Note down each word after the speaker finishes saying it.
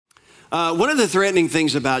One of the threatening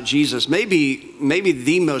things about Jesus, maybe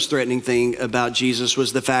the most threatening thing about Jesus,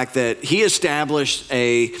 was the fact that he established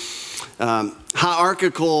a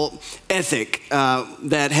hierarchical ethic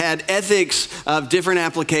that had ethics of different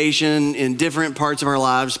application in different parts of our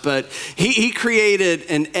lives, but he created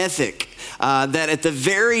an ethic that at the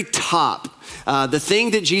very top, the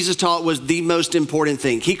thing that Jesus taught was the most important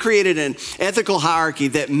thing. He created an ethical hierarchy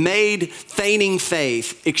that made feigning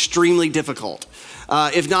faith extremely difficult.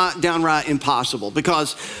 If not downright impossible.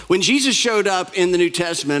 Because when Jesus showed up in the New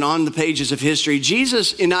Testament on the pages of history,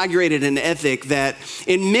 Jesus inaugurated an ethic that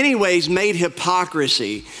in many ways made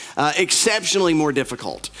hypocrisy exceptionally more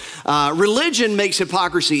difficult. Religion makes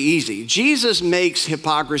hypocrisy easy. Jesus makes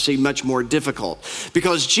hypocrisy much more difficult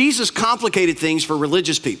because Jesus complicated things for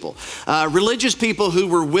religious people. Religious people who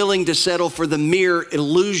were willing to settle for the mere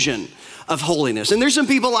illusion of holiness. And there's some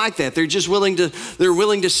people like that. They're just willing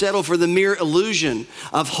to settle for the mere illusion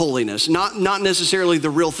of holiness, not necessarily the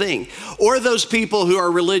real thing. Or those people who are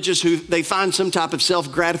religious who they find some type of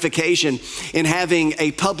self-gratification in having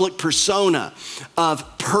a public persona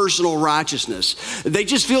of personal righteousness. They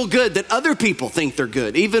just feel good that other people think they're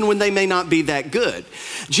good, even when they may not be that good.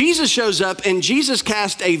 Jesus shows up and Jesus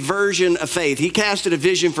cast a version of faith. He casted a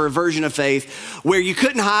vision for a version of faith where you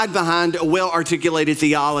couldn't hide behind a well-articulated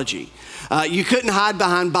theology. You couldn't hide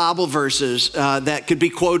behind Bible verses that could be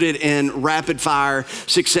quoted in rapid fire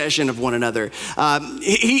succession of one another.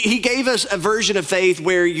 He gave us a version of faith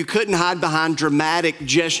where you couldn't hide behind dramatic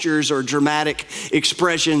gestures or dramatic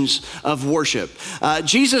expressions of worship.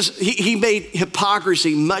 Jesus, he made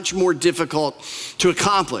hypocrisy much more difficult to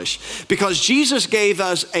accomplish because Jesus gave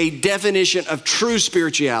us a definition of true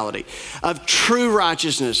spirituality, of true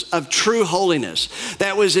righteousness, of true holiness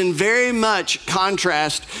that was in very much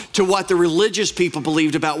contrast to what the religious people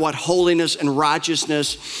believed about what holiness and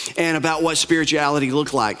righteousness and about what spirituality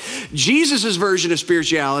looked like. Jesus' version of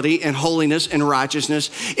spirituality and holiness and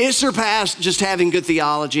righteousness, it surpassed just having good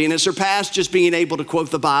theology, and it surpassed just being able to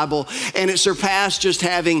quote the Bible, and it surpassed just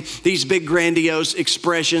having these big grandiose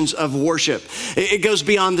expressions of worship. It goes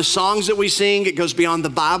beyond the songs that we sing. It goes beyond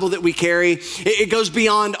the Bible that we carry. It goes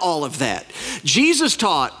beyond all of that. Jesus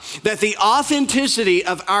taught that the authenticity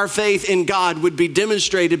of our faith in God would be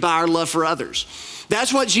demonstrated by our love for others.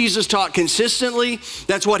 That's what Jesus taught consistently.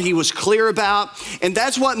 That's what he was clear about. And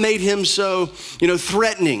that's what made him so,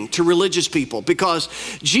 threatening to religious people, because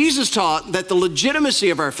Jesus taught that the legitimacy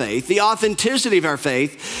of our faith, the authenticity of our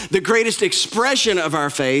faith, the greatest expression of our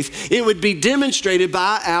faith, it would be demonstrated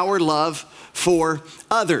by our love for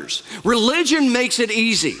others. Religion makes it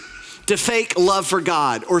easy to fake love for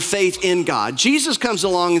God or faith in God. Jesus comes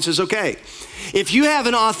along and says, okay, if you have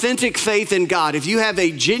an authentic faith in God, if you have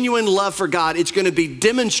a genuine love for God, it's going to be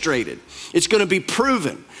demonstrated. It's going to be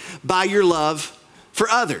proven by your love for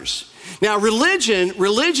others. Now,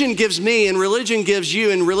 religion gives me and religion gives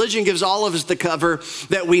you and religion gives all of us the cover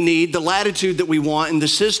that we need, the latitude that we want, and the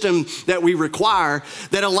system that we require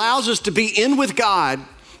that allows us to be in with God,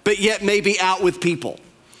 but yet maybe out with people.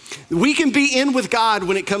 We can be in with God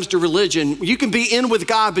when it comes to religion. You can be in with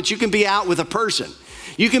God, but you can be out with a person.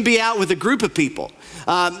 You can be out with a group of people.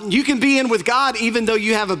 You can be in with God even though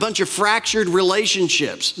you have a bunch of fractured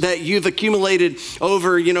relationships that you've accumulated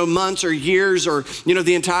over, months or years or,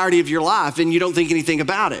 the entirety of your life, and you don't think anything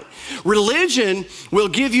about it. Religion will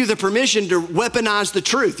give you the permission to weaponize the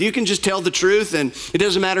truth. You can just tell the truth, and it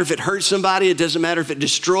doesn't matter if it hurts somebody. It doesn't matter if it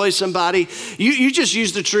destroys somebody. You just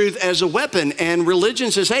use the truth as a weapon, and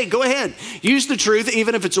religion says, hey, go ahead. Use the truth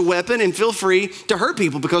even if it's a weapon, and feel free to hurt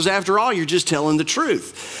people because after all, you're just telling the truth.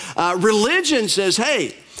 Religion says,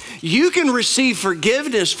 hey, you can receive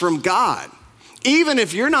forgiveness from God, even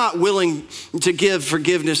if you're not willing to give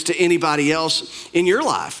forgiveness to anybody else in your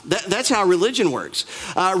life. That's how religion works.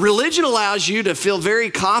 Religion allows you to feel very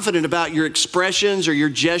confident about your expressions or your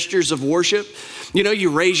gestures of worship. You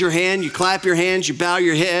raise your hand, you clap your hands, you bow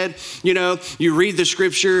your head, you read the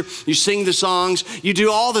scripture, you sing the songs, you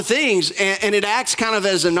do all the things, and it acts kind of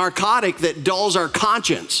as a narcotic that dulls our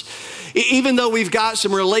conscience. Even though we've got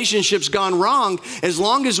some relationships gone wrong, as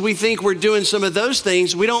long as we think we're doing some of those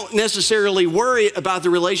things, we don't necessarily worry about the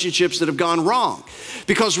relationships that have gone wrong.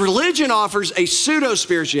 Because religion offers a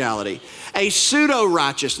pseudo-spirituality, a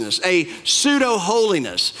pseudo-righteousness, a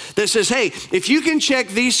pseudo-holiness that says, hey, if you can check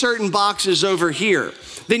these certain boxes over here,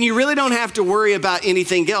 then you really don't have to worry about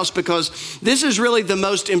anything else because this is really the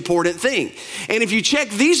most important thing. And if you check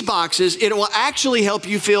these boxes, it will actually help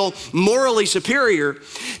you feel morally superior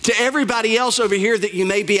to everybody else over here that you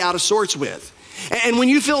may be out of sorts with. And when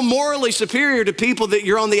you feel morally superior to people that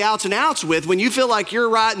you're on the outs and outs with, when you feel like you're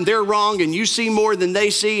right and they're wrong and you see more than they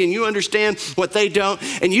see and you understand what they don't,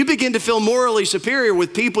 and you begin to feel morally superior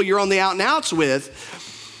with people you're on the out and outs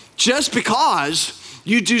with, just because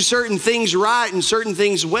you do certain things right and certain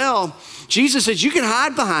things well, Jesus says you can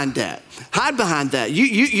hide behind that. Hide behind that.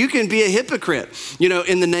 You can be a hypocrite,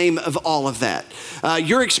 in the name of all of that.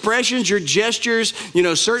 Your expressions, your gestures,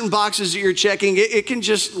 certain boxes that you're checking, it can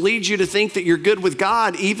just lead you to think that you're good with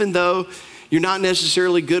God, even though you're not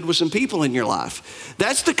necessarily good with some people in your life.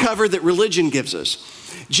 That's the cover that religion gives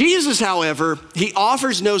us. Jesus, however, he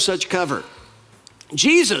offers no such cover.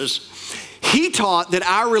 Jesus, he taught that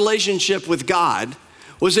our relationship with God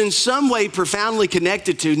was in some way profoundly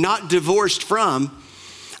connected to, not divorced from,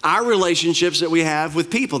 our relationships that we have with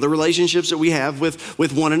people, the relationships that we have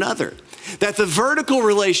with one another. That the vertical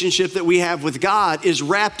relationship that we have with God is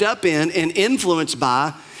wrapped up in and influenced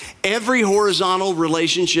by every horizontal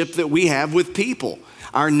relationship that we have with people.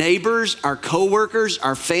 Our neighbors, our coworkers,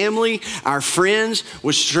 our family, our friends,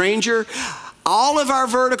 with stranger. All of our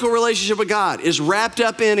vertical relationship with God is wrapped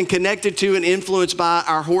up in and connected to and influenced by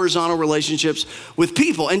our horizontal relationships with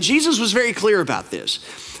people. And Jesus was very clear about this.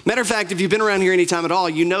 Matter of fact, if you've been around here any time at all,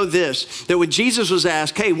 you know this, that when Jesus was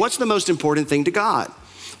asked, hey, what's the most important thing to God?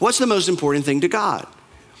 What's the most important thing to God?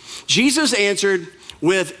 Jesus answered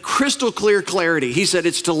with crystal clear clarity. He said,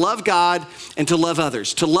 it's to love God and to love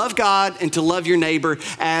others. To love God and to love your neighbor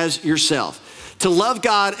as yourself. To love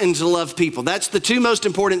God and to love people. That's the two most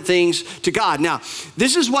important things to God. Now,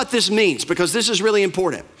 this is what this means, because this is really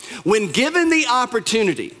important. When given the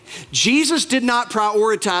opportunity, Jesus did not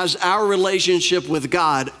prioritize our relationship with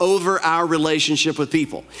God over our relationship with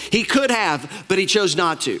people. He could have, but he chose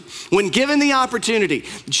not to. When given the opportunity,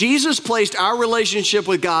 Jesus placed our relationship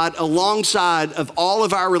with God alongside of all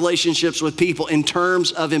of our relationships with people in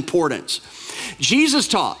terms of importance. Jesus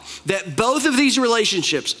taught that both of these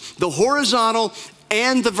relationships, the horizontal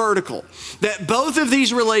and the vertical, that both of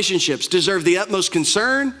these relationships deserve the utmost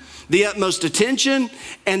concern, the utmost attention,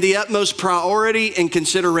 and the utmost priority and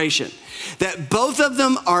consideration. That both of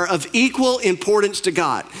them are of equal importance to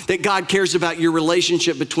God. That God cares about your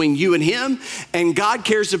relationship between you and him, and God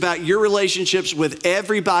cares about your relationships with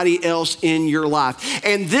everybody else in your life.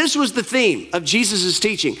 And this was the theme of Jesus'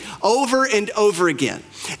 teaching over and over again.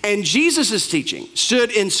 And Jesus' teaching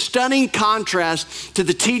stood in stunning contrast to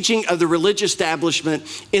the teaching of the religious establishment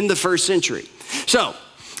in the first century. So,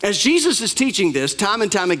 as Jesus is teaching this time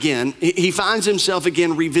and time again, he finds himself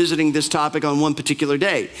again revisiting this topic on one particular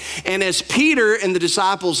day. And as Peter and the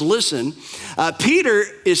disciples listen, Peter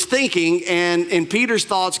is thinking, and Peter's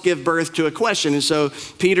thoughts give birth to a question. And so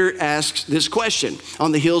Peter asks this question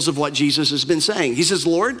on the heels of what Jesus has been saying. He says,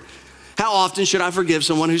 Lord, how often should I forgive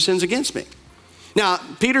someone who sins against me? Now,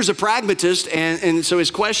 Peter's a pragmatist, and so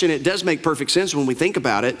his question, it does make perfect sense when we think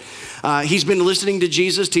about it. He's been listening to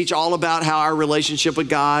Jesus teach all about how our relationship with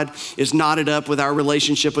God is knotted up with our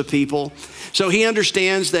relationship with people. So he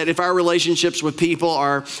understands that if our relationships with people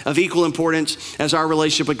are of equal importance as our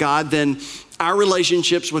relationship with God, then our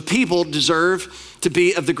relationships with people deserve to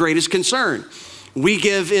be of the greatest concern. We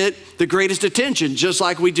give it the greatest attention, just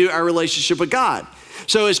like we do our relationship with God.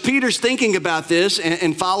 So as Peter's thinking about this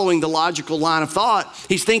and following the logical line of thought,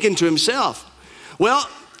 he's thinking to himself, well,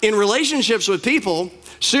 in relationships with people,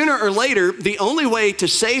 sooner or later, the only way to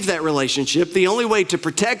save that relationship, the only way to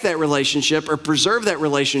protect that relationship or preserve that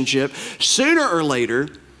relationship, sooner or later,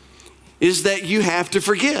 is that you have to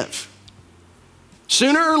forgive.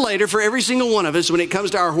 Sooner or later, for every single one of us, when it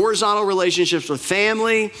comes to our horizontal relationships with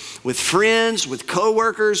family, with friends, with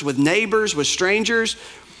coworkers, with neighbors, with strangers,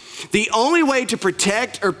 the only way to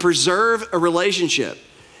protect or preserve a relationship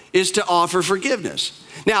is to offer forgiveness.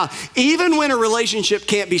 Now, even when a relationship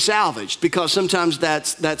can't be salvaged, because sometimes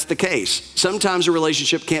that's the case. Sometimes a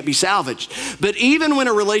relationship can't be salvaged. But even when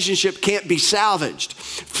a relationship can't be salvaged,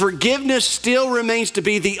 forgiveness still remains to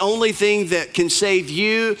be the only thing that can save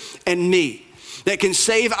you and me, that can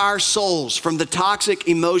save our souls from the toxic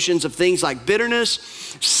emotions of things like bitterness,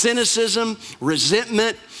 cynicism,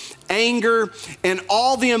 resentment, anger, and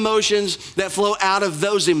all the emotions that flow out of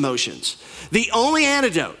those emotions. The only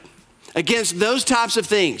antidote against those types of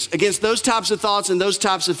things, against those types of thoughts and those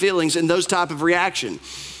types of feelings and those type of reaction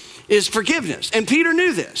is forgiveness. And Peter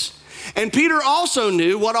knew this. And Peter also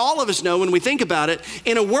knew what all of us know when we think about it,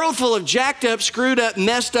 in a world full of jacked up, screwed up,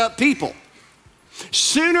 messed up people,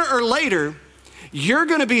 sooner or later, you're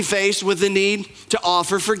gonna be faced with the need to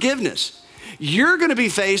offer forgiveness. You're gonna be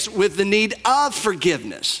faced with the need of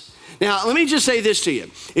forgiveness. Now, let me just say this to you.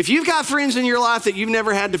 If you've got friends in your life that you've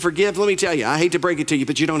never had to forgive, let me tell you, I hate to break it to you,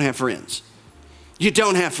 but you don't have friends. You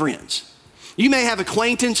don't have friends. You may have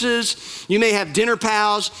acquaintances, you may have dinner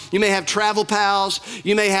pals, you may have travel pals,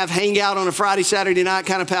 you may have hang out on a Friday, Saturday night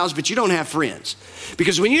kind of pals, but you don't have friends.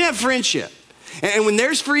 Because when you have friendship, and when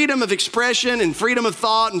there's freedom of expression and freedom of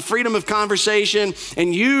thought and freedom of conversation,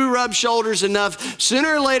 and you rub shoulders enough,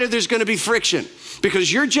 sooner or later there's gonna be friction.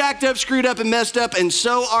 Because you're jacked up, screwed up, and messed up, and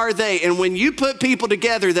so are they. And when you put people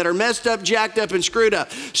together that are messed up, jacked up, and screwed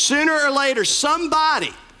up, sooner or later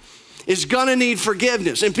somebody is gonna need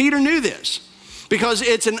forgiveness. And Peter knew this because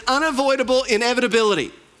it's an unavoidable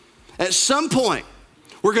inevitability. At some point,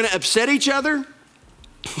 we're gonna upset each other,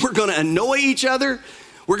 we're gonna annoy each other,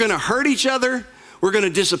 we're gonna hurt each other, we're gonna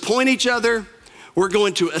disappoint each other, we're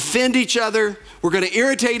going to offend each other, we're gonna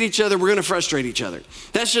irritate each other, we're gonna frustrate each other.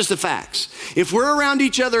 That's just the facts. If we're around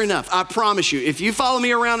each other enough, I promise you, if you follow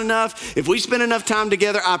me around enough, if we spend enough time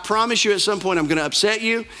together, I promise you at some point I'm gonna upset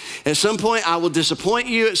you. At some point I will disappoint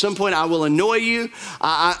you. At some point I will annoy you.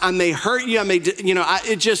 I may hurt you.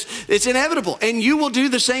 It's inevitable. And you will do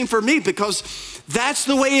the same for me because that's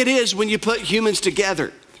the way it is when you put humans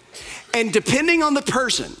together. And depending on the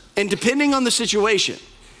person and depending on the situation,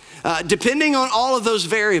 depending on all of those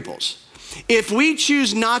variables, if we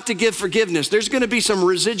choose not to give forgiveness, there's gonna be some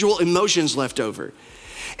residual emotions left over.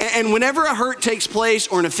 And whenever a hurt takes place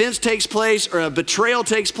or an offense takes place or a betrayal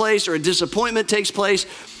takes place or a disappointment takes place,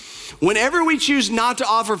 whenever we choose not to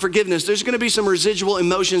offer forgiveness, there's gonna be some residual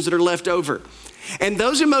emotions that are left over. And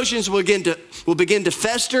those emotions will begin to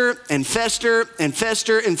fester and fester and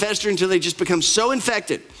fester and fester until they just become so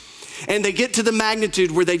infected. And they get to the magnitude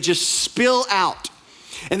where they just spill out.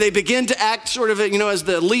 And they begin to act sort of, as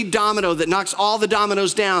the lead domino that knocks all the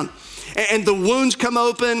dominoes down. And the wounds come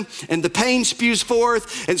open and the pain spews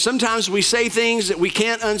forth. And sometimes we say things that we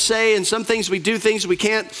can't unsay. And some things we do things we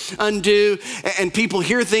can't undo. And people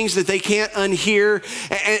hear things that they can't unhear.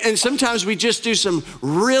 And sometimes we just do some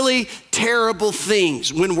really terrible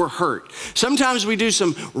things when we're hurt. Sometimes we do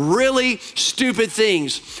some really stupid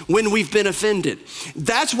things when we've been offended.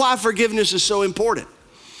 That's why forgiveness is so important.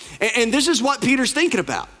 And this is what Peter's thinking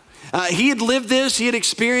about. He had lived this, he had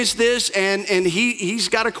experienced this, and he's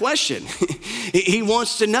got a question. He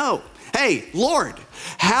wants to know, hey, Lord,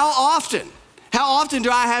 how often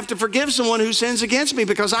do I have to forgive someone who sins against me?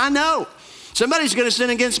 Because I know somebody's gonna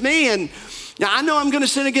sin against me, and I know I'm gonna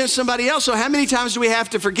sin against somebody else. So how many times do we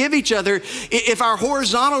have to forgive each other? If our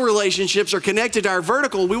horizontal relationships are connected to our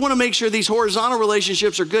vertical, we wanna make sure these horizontal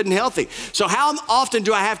relationships are good and healthy. So how often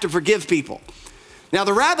do I have to forgive people? Now,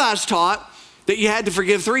 the rabbis taught that you had to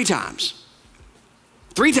forgive 3 times.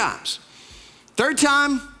 3 times. Third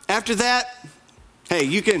time, after that, hey,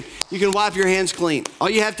 you can wipe your hands clean. All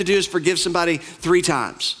you have to do is forgive somebody 3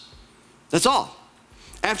 times. That's all.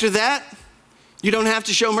 After that, you don't have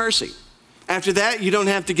to show mercy. After that, you don't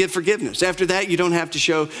have to give forgiveness. After that, you don't have to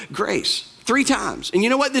show grace. 3 times. And you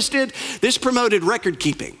know what this did? This promoted record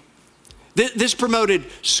keeping. This promoted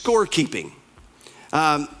scorekeeping.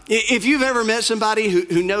 If you've ever met somebody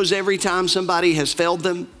who knows every time somebody has failed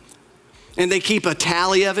them and they keep a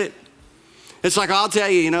tally of it, it's like, I'll tell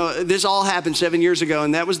you, this all happened 7 years ago,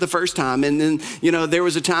 and that was the first time. And then, there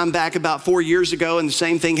was a time back about 4 years ago, and the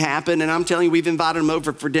same thing happened. And I'm telling you, we've invited them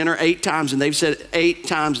over for dinner 8 times, and they've said 8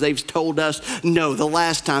 times they've told us no. The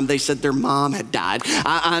last time they said their mom had died.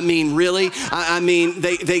 I mean, really?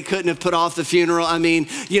 They couldn't have put off the funeral.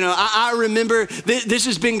 I remember this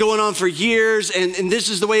has been going on for years, and this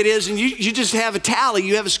is the way it is. And you just have a tally.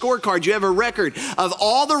 You have a scorecard. You have a record of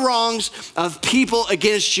all the wrongs of people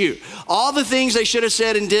against you. All the things they should have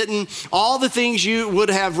said and didn't, all the things you would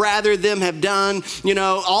have rather them have done,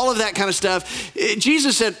 all of that kind of stuff.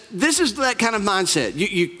 Jesus said, this is that kind of mindset.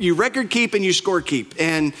 You record keep and you score keep.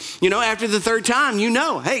 And, after the 3rd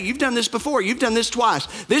time, hey, you've done this before. You've done this twice.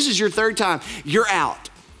 This is your 3rd time. You're out.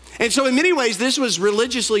 And so in many ways, this was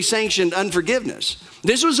religiously sanctioned unforgiveness.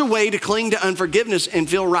 This was a way to cling to unforgiveness and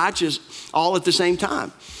feel righteous all at the same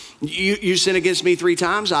time. You sin against me 3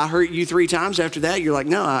 times, I hurt you 3 times. After that, you're like,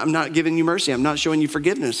 no, I'm not giving you mercy. I'm not showing you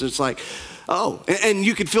forgiveness. It's like, oh, and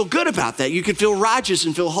you could feel good about that. You could feel righteous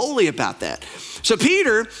and feel holy about that. So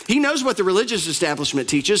Peter, he knows what the religious establishment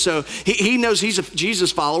teaches. So he knows he's a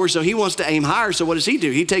Jesus follower, so he wants to aim higher. So what does he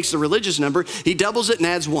do? He takes the religious number, he doubles it and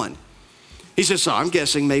adds 1. He says, so I'm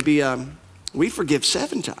guessing maybe we forgive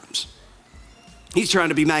 7 times. He's trying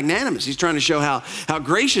to be magnanimous. He's trying to show how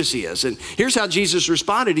gracious he is. And here's how Jesus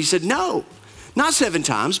responded. He said, no, not 7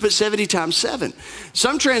 times, but 70 times 7.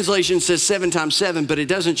 Some translation says 7 times 7, but it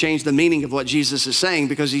doesn't change the meaning of what Jesus is saying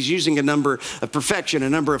because he's using a number of perfection, a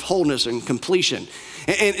number of wholeness and completion.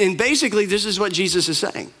 And basically, this is what Jesus is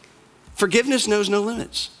saying. Forgiveness knows no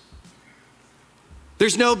limits.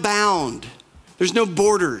 There's no bound. There's no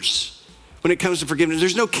borders. when it comes to forgiveness.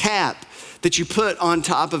 There's no cap that you put on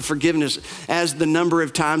top of forgiveness as the number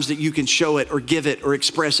of times that you can show it or give it or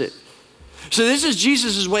express it. So this is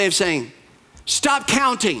Jesus' way of saying, stop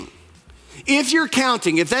counting. If you're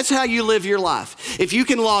counting, if that's how you live your life, if you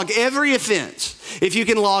can log every offense, if you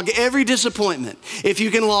can log every disappointment, if you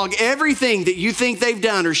can log everything that you think they've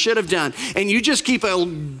done or should have done, and you just keep a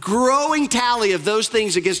growing tally of those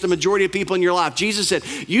things against the majority of people in your life, Jesus said,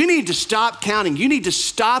 you need to stop counting. You need to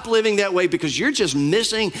stop living that way because you're just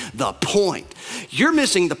missing the point. You're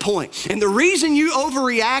missing the point. And the reason you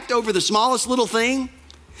overreact over the smallest little thing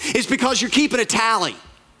is because you're keeping a tally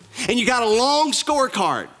and you got a long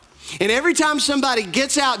scorecard. And every time somebody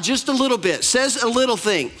gets out just a little bit, says a little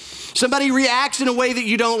thing, somebody reacts in a way that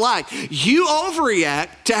you don't like, you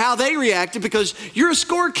overreact to how they reacted because you're a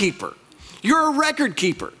scorekeeper. You're a record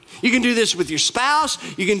keeper. You can do this with your spouse.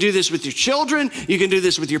 You can do this with your children. You can do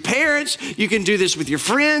this with your parents. You can do this with your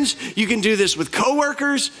friends. You can do this with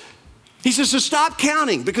coworkers. He says, so stop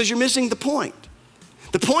counting because you're missing the point.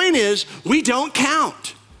 The point is we don't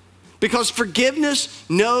count. Because forgiveness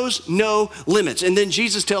knows no limits. And then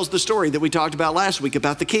Jesus tells the story that we talked about last week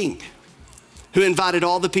about the king who invited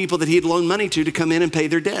all the people that he had loaned money to come in and pay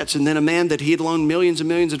their debts. And then a man that he had loaned millions and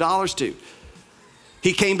millions of dollars to.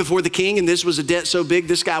 He came before the king, and this was a debt so big,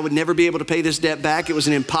 this guy would never be able to pay this debt back. It was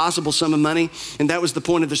an impossible sum of money, and that was the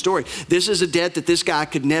point of the story. This is a debt that this guy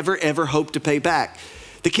could never, ever hope to pay back.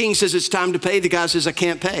 The king says, it's time to pay. The guy says, I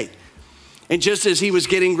can't pay. And just as he was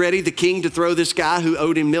getting ready, the king, to throw this guy who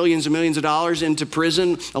owed him millions and millions of dollars into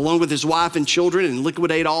prison, along with his wife and children, and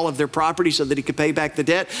liquidate all of their property so that he could pay back the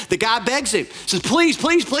debt, the guy begs him, says, please,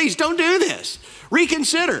 please, please, don't do this.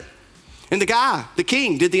 Reconsider. And the guy, the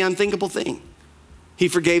king, did the unthinkable thing. He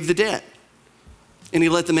forgave the debt. And he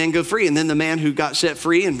let the man go free. And then the man who got set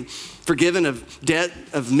free and forgiven of debt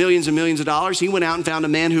of millions and millions of dollars, he went out and found a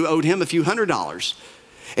man who owed him a few $100s.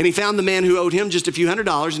 And he found the man who owed him just a few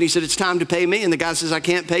 $100s, and he said, it's time to pay me. And the guy says, I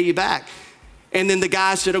can't pay you back. And then the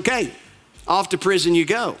guy said, okay, off to prison you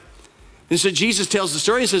go. And so Jesus tells the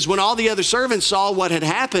story and says, when all the other servants saw what had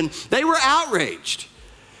happened, they were outraged.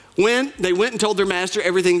 When they went and told their master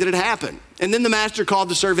everything that had happened. And then the master called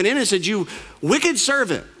the servant in and said, you wicked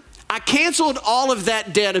servant, I canceled all of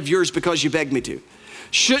that debt of yours because you begged me to.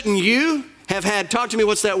 Shouldn't you have had, talk to me,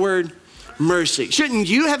 what's that word? Mercy. Shouldn't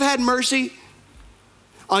you have had mercy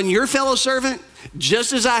on your fellow servant,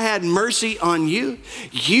 just as I had mercy on you?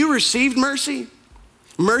 You received mercy,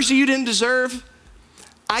 mercy you didn't deserve.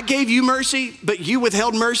 I gave you mercy, but you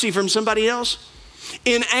withheld mercy from somebody else.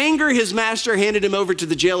 In anger, his master handed him over to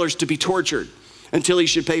the jailers to be tortured until he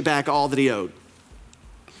should pay back all that he owed.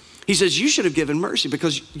 He says, you should have given mercy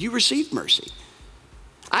because you received mercy.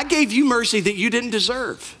 I gave you mercy that you didn't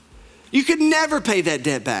deserve. You could never pay that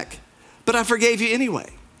debt back, but I forgave you anyway.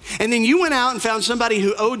 And then you went out and found somebody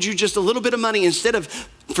who owed you just a little bit of money. Instead of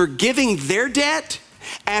forgiving their debt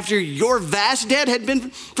after your vast debt had been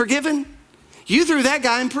forgiven, you threw that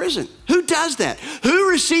guy in prison. Who does that? Who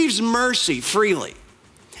receives mercy freely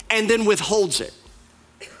and then withholds it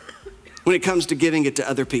when it comes to giving it to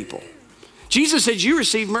other people? Jesus said, you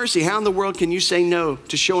receive mercy. How in the world can you say no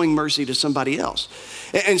to showing mercy to somebody else?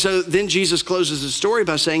 And so then Jesus closes the story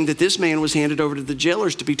by saying that this man was handed over to the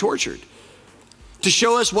jailers to be tortured, to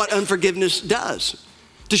show us what unforgiveness does,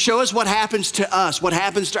 to show us what happens to us, what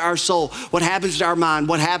happens to our soul, what happens to our mind,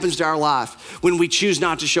 what happens to our life when we choose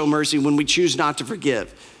not to show mercy, when we choose not to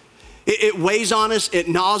forgive. It weighs on us, it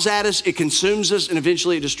gnaws at us, it consumes us, and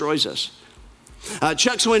eventually it destroys us.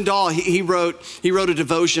 Chuck Swindoll, he wrote a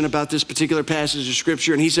devotion about this particular passage of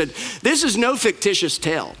scripture, and he said, this is no fictitious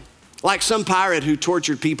tale, like some pirate who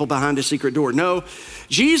tortured people behind a secret door. No,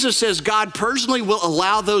 Jesus says God personally will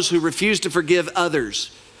allow those who refuse to forgive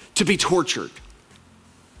others to be tortured.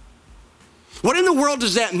 What in the world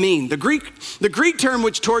does that mean? The Greek term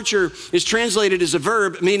which torture is translated as a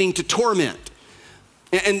verb meaning to torment.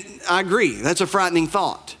 And I agree, that's a frightening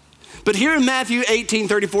thought. But here in Matthew 18,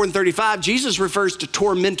 34 and 35, Jesus refers to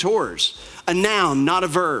tormentors, a noun, not a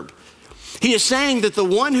verb. He is saying that the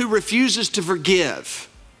one who refuses to forgive,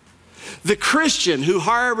 the Christian who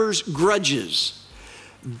harbors grudges,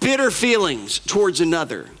 bitter feelings towards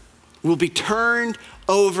another, will be turned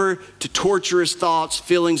over to torturous thoughts,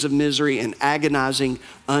 feelings of misery, and agonizing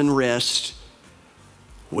unrest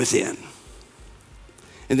within.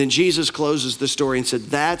 And then Jesus closes the story and said,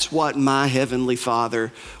 that's what my heavenly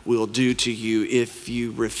Father will do to you if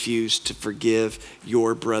you refuse to forgive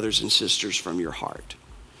your brothers and sisters from your heart.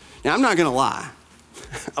 Now, I'm not gonna lie.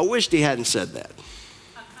 I wished he hadn't said that.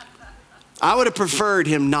 I would have preferred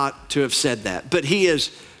him not to have said that, but he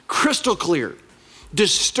is crystal clear,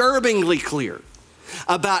 disturbingly clear,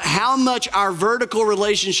 about how much our vertical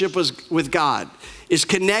relationship with God is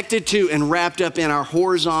connected to and wrapped up in our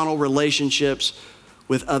horizontal relationships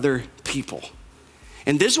with other people.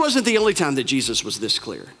 And this wasn't the only time that Jesus was this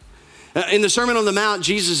clear. In the Sermon on the Mount,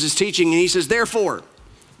 Jesus is teaching and he says, therefore,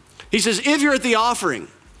 he says, if you're at the offering,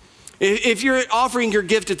 if you're offering your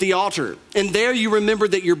gift at the altar and there you remember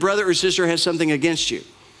that your brother or sister has something against you.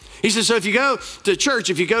 He says, so if you go to church,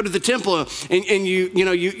 if you go to the temple and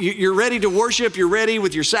you're ready to worship, you're ready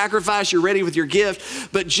with your sacrifice, you're ready with your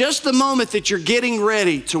gift, but just the moment that you're getting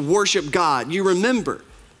ready to worship God, you remember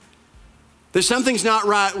that something's not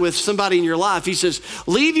right with somebody in your life. He says,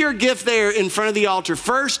 leave your gift there in front of the altar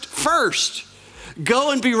first,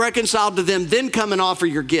 go and be reconciled to them, then come and offer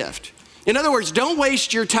your gift. In other words, don't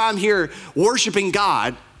waste your time here worshiping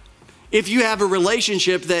God if you have a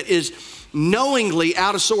relationship that is knowingly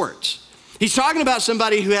out of sorts. He's talking about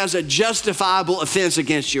somebody who has a justifiable offense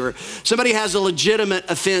against you, or somebody has a legitimate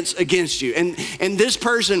offense against you. And this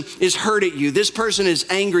person is hurt at you. This person is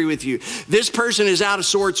angry with you. This person is out of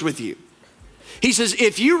sorts with you. He says,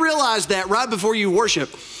 if you realize that right before you worship,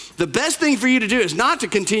 the best thing for you to do is not to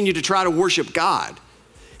continue to try to worship God.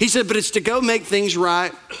 He said, but it's to go make things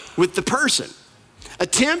right with the person.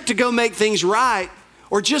 Attempt to go make things right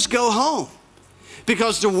or just go home.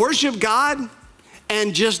 Because to worship God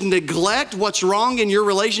and just neglect what's wrong in your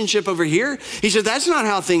relationship over here, he said, that's not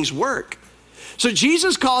how things work. So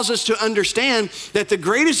Jesus calls us to understand that the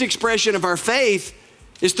greatest expression of our faith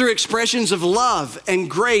is through expressions of love and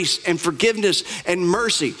grace and forgiveness and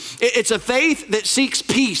mercy. It's a faith that seeks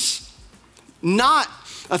peace, not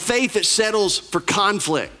a faith that settles for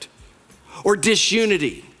conflict or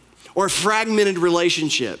disunity or fragmented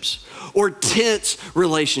relationships or tense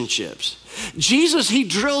relationships. Jesus, he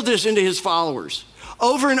drilled this into his followers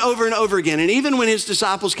over and over and over again. And even when his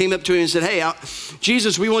disciples came up to him and said, hey,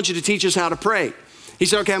 Jesus, we want you to teach us how to pray. He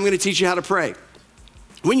said, okay, I'm going to teach you how to pray.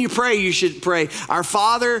 When you pray, you should pray, our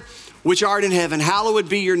Father, which art in heaven, hallowed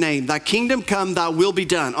be your name. Thy kingdom come, thy will be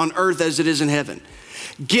done on earth as it is in heaven.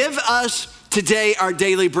 Give us today our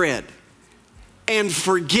daily bread and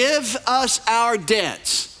forgive us our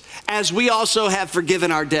debts as we also have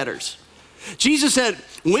forgiven our debtors. Jesus said,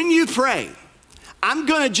 when you pray, I'm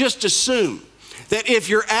going to just assume that if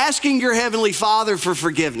you're asking your heavenly Father for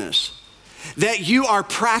forgiveness, that you are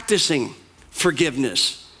practicing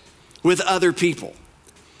forgiveness with other people.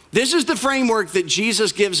 This is the framework that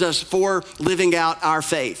Jesus gives us for living out our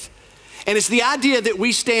faith. And it's the idea that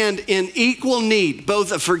we stand in equal need,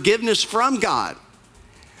 both of forgiveness from God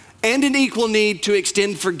and an equal need to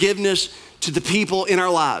extend forgiveness to the people in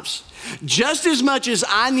our lives. Just as much as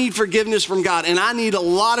I need forgiveness from God, and I need a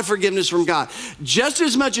lot of forgiveness from God, just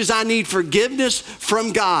as much as I need forgiveness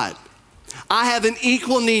from God, I have an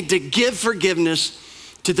equal need to give forgiveness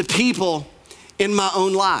to the people in my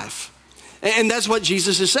own life. And that's what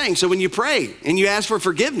Jesus is saying. So when you pray and you ask for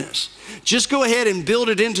forgiveness, just go ahead and build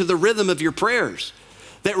it into the rhythm of your prayers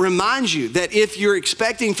that reminds you that if you're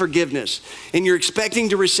expecting forgiveness and you're expecting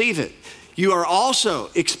to receive it, you are also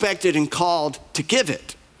expected and called to give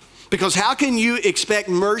it. Because how can you expect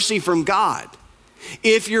mercy from God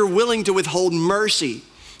if you're willing to withhold mercy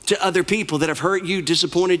to other people that have hurt you,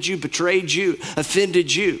 disappointed you, betrayed you,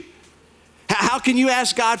 offended you? How can you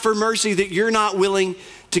ask God for mercy that you're not willing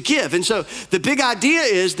to give? And so the big idea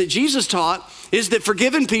is that Jesus taught is that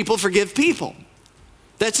forgiven people forgive people.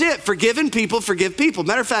 That's it. Forgiven people forgive people.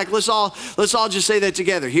 Matter of fact, let's all just say that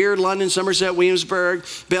together. Here, London, Somerset, Williamsburg,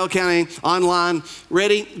 Bell County, online.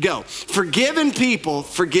 Ready? Go. Forgiven people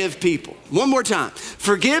forgive people. One more time.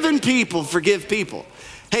 Forgiven people forgive people.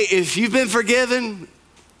 Hey, if you've been forgiven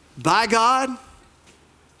by God,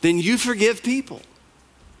 then you forgive people.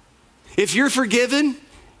 If you're forgiven,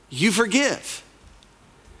 you forgive.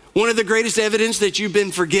 One of the greatest evidence that you've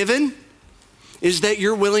been forgiven is that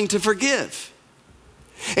you're willing to forgive.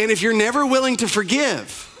 And if you're never willing to forgive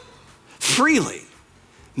freely,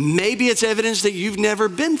 maybe it's evidence that you've never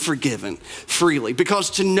been forgiven freely.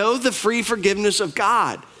 Because to know the free forgiveness of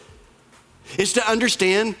God is to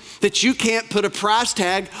understand that you can't put a price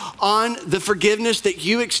tag on the forgiveness that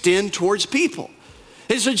you extend towards people.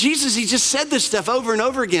 And so Jesus, he just said this stuff over and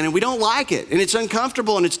over again, and we don't like it, and it's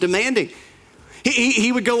uncomfortable and it's demanding.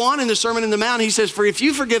 He would go on in the Sermon on the Mount. He says, for if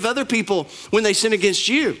you forgive other people when they sin against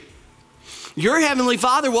you, your heavenly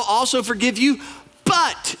Father will also forgive you.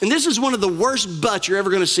 But, and this is one of the worst buts you're ever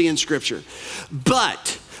going to see in Scripture.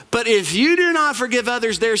 But if you do not forgive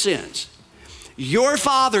others their sins, your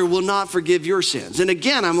Father will not forgive your sins. And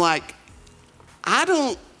again, I'm like, I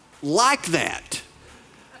don't like that.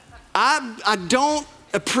 I don't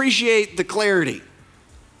appreciate the clarity.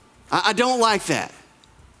 I don't like that.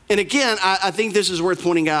 And again, I think this is worth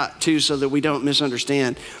pointing out too so that we don't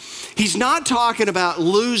misunderstand. He's not talking about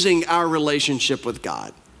losing our relationship with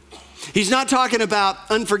God. He's not talking about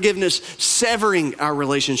unforgiveness severing our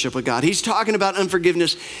relationship with God. He's talking about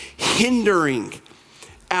unforgiveness hindering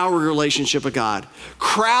our relationship with God,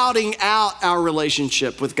 crowding out our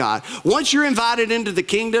relationship with God. Once you're invited into the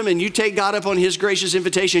kingdom and you take God up on his gracious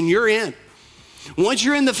invitation, you're in. Once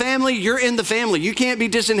you're in the family, you're in the family. You can't be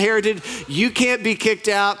disinherited. You can't be kicked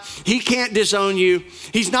out. He can't disown you.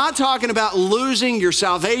 He's not talking about losing your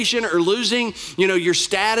salvation or losing, your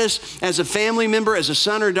status as a family member, as a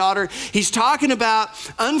son or daughter. He's talking about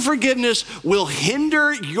unforgiveness will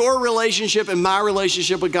hinder your relationship and my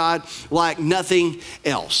relationship with God like nothing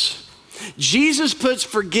else. Jesus puts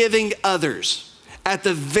forgiving others at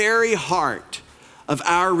the very heart of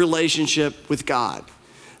our relationship with God.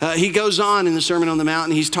 He goes on in the Sermon on the Mount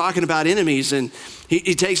and he's talking about enemies, and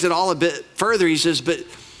he takes it all a bit further. He says, but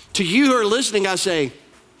to you who are listening, I say,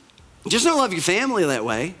 just don't love your family that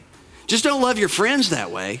way. Just don't love your friends that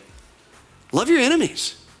way. Love your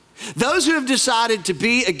enemies. Those who have decided to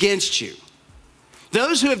be against you,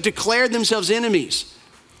 those who have declared themselves enemies,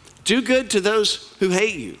 do good to those who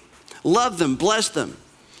hate you. Love them, bless them,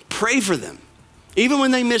 pray for them, even when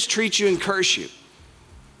they mistreat you and curse you.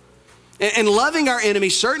 And loving our enemy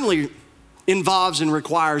certainly involves and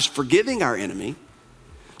requires forgiving our enemy.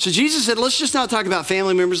 So Jesus said, let's just not talk about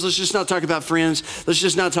family members. Let's just not talk about friends. Let's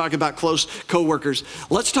just not talk about close coworkers.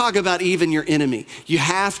 Let's talk about even your enemy. You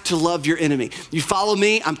have to love your enemy. You follow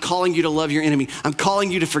me, I'm calling you to love your enemy. I'm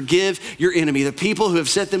calling you to forgive your enemy. The people who have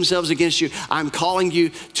set themselves against you, I'm calling you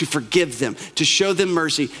to forgive them, to show them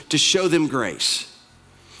mercy, to show them grace.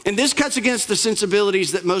 And this cuts against the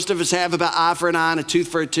sensibilities that most of us have about eye for an eye and a tooth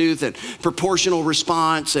for a tooth and proportional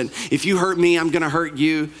response. And if you hurt me, I'm going to hurt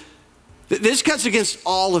you. This cuts against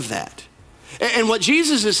all of that. And what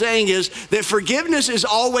Jesus is saying is that forgiveness is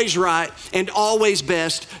always right and always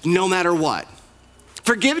best no matter what.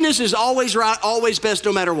 Forgiveness is always right, always best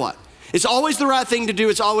no matter what. It's always the right thing to do.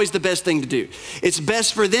 It's always the best thing to do. It's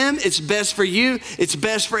best for them. It's best for you. It's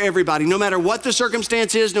best for everybody, no matter what the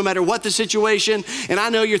circumstance is, no matter what the situation. And I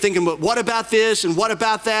know you're thinking, but what about this and what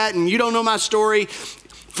about that? And you don't know my story.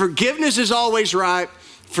 Forgiveness is always right.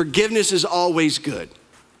 Forgiveness is always good.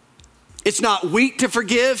 It's not weak to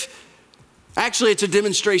forgive. Actually, it's a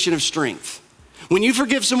demonstration of strength. When you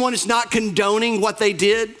forgive someone, it's not condoning what they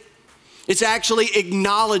did. It's actually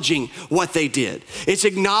acknowledging what they did. It's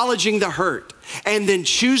acknowledging the hurt and then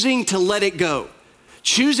choosing to let it go.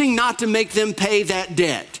 Choosing not to make them pay that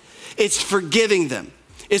debt. It's forgiving them.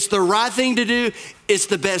 It's the right thing to do. It's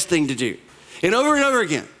the best thing to do. And over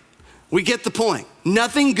again, we get the point.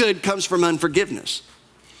 Nothing good comes from unforgiveness.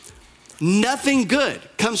 Nothing good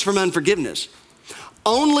comes from unforgiveness.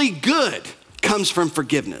 Only good comes from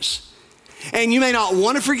forgiveness. And you may not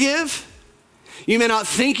want to forgive. You may not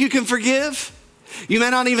think you can forgive. You may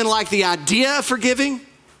not even like the idea of forgiving,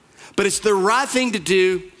 but it's the right thing to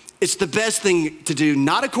do. It's the best thing to do,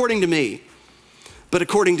 not according to me, but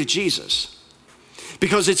according to Jesus.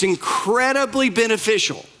 Because it's incredibly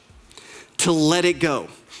beneficial to let it go,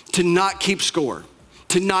 to not keep score,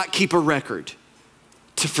 to not keep a record,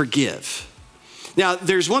 to forgive. Now,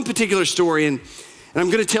 there's one particular story, and I'm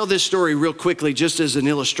going to tell this story real quickly just as an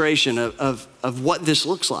illustration of what this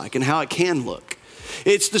looks like and how it can look.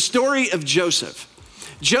 It's the story of Joseph.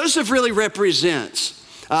 Joseph really represents,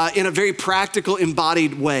 in a very practical,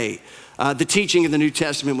 embodied way, the teaching of the New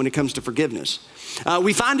Testament when it comes to forgiveness.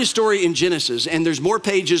 We find his story in Genesis, and there's more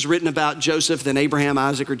pages written about Joseph than Abraham,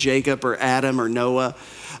 Isaac, or Jacob, or Adam, or Noah.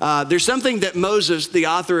 There's something that Moses, the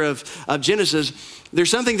author of Genesis, there's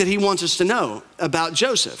something that he wants us to know about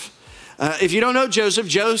Joseph. If you don't know Joseph,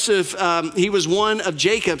 he was one of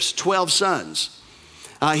Jacob's 12 sons.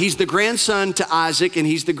 He's the grandson to Isaac, and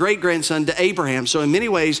he's the great-grandson to Abraham. So in many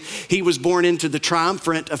ways, he was born into the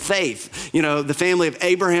triumvirate of faith. You know, the family of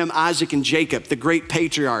Abraham, Isaac, and Jacob, the great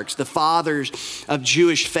patriarchs, the fathers of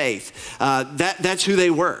Jewish faith. That's who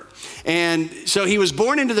they were. And so he was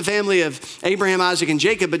born into the family of Abraham, Isaac, and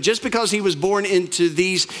Jacob, but just because he was born into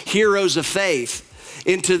these heroes of faith,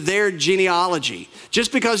 into their genealogy,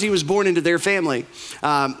 just because he was born into their family,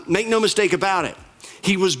 make no mistake about it,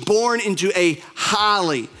 he was born into a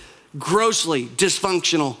highly, grossly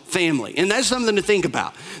dysfunctional family. And that's something to think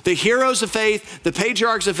about. The heroes of faith, the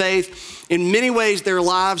patriarchs of faith, in many ways their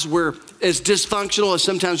lives were as dysfunctional as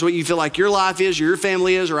sometimes what you feel like your life is, or your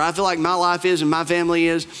family is, or I feel like my life is and my family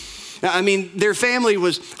is. I mean, their family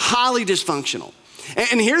was highly dysfunctional.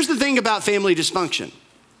 And here's the thing about family dysfunction.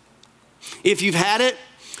 If you've had it,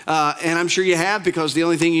 And I'm sure you have, because the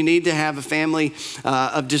only thing you need to have a family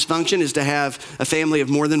of dysfunction is to have a family of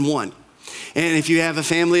more than one. And if you have a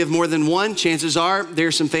family of more than one, chances are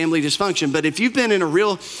there's some family dysfunction. But if you've been in a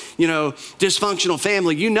real, dysfunctional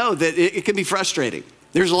family, you know that it can be frustrating.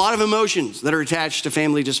 There's a lot of emotions that are attached to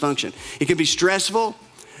family dysfunction. It can be stressful.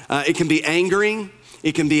 It can be angering.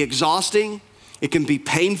 It can be exhausting. It can be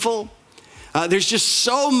painful. There's just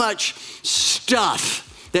so much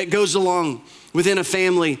stuff that goes along within a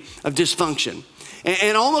family of dysfunction.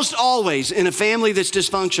 And almost always in a family that's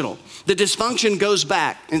dysfunctional, the dysfunction goes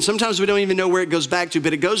back. And sometimes we don't even know where it goes back to,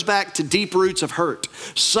 but it goes back to deep roots of hurt.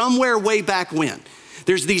 Somewhere way back when.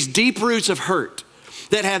 There's these deep roots of hurt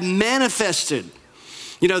that have manifested.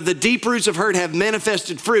 The deep roots of hurt have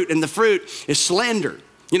manifested fruit, and the fruit is slander.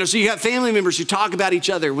 So you got family members who talk about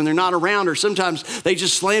each other when they're not around, or sometimes they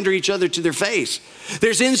just slander each other to their face.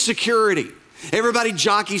 There's insecurity. Everybody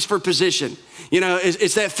jockeys for position.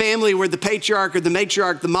 It's that family where the patriarch or the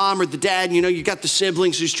matriarch, the mom or the dad, you got the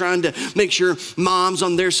siblings who's trying to make sure mom's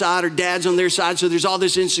on their side or dad's on their side. So there's all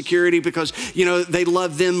this insecurity because, they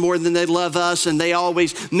love them more than they love us, and they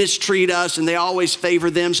always mistreat us and they always favor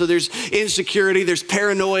them. So there's insecurity, there's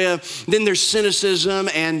paranoia, then there's cynicism,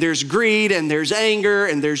 and there's greed, and there's anger,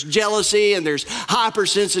 and there's jealousy, and there's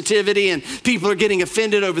hypersensitivity, and people are getting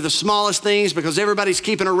offended over the smallest things because everybody's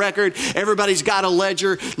keeping a record, everybody's got a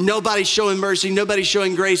ledger, nobody's showing mercy, nobody's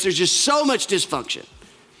showing grace. There's just so much dysfunction.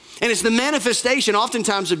 And it's the manifestation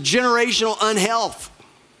oftentimes of generational unhealth.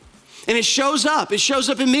 And it shows up. It shows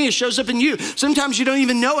up in me. It shows up in you. Sometimes you don't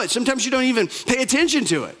even know it. Sometimes you don't even pay attention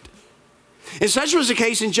to it. And such was the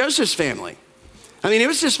case in Joseph's family. It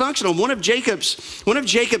was dysfunctional. One of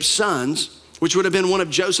Jacob's sons, which would have been one of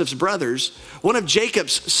Joseph's brothers, one of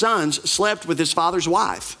Jacob's sons slept with his father's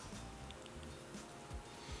wife.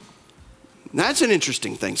 That's an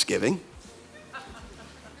interesting Thanksgiving.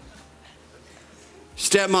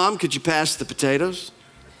 Stepmom, could you pass the potatoes?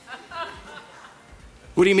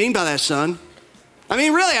 What do you mean by that, son?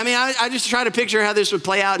 Really, I just try to picture how this would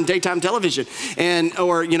play out in daytime television,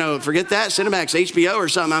 or forget that, Cinemax, HBO or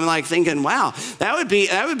something. I'm like thinking, wow, that would be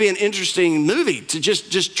an interesting movie to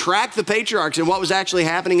just track the patriarchs and what was actually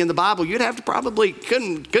happening in the Bible. You'd have to probably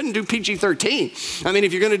couldn't do PG-13.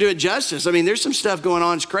 If you're going to do it justice, there's some stuff going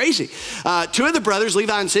on. It's crazy. Two of the brothers,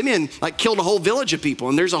 Levi and Simeon, killed a whole village of people,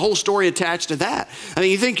 and there's a whole story attached to that.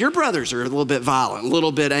 You think your brothers are a little bit violent, a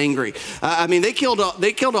little bit angry. They killed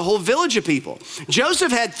a whole village of people.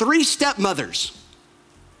 Joseph had 3 stepmothers.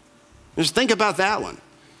 Just think about that one.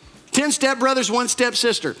 10 stepbrothers, 1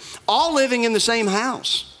 stepsister, all living in the same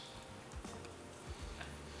house.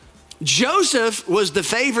 Joseph was the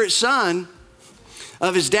favorite son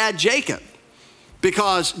of his dad Jacob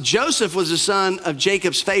because Joseph was the son of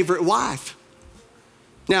Jacob's favorite wife.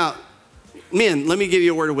 Now, men, let me give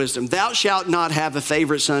you a word of wisdom. Thou shalt not have a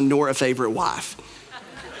favorite son nor a favorite wife,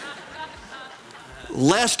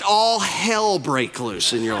 lest all hell break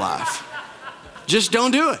loose in your life. Just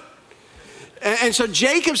don't do it. And so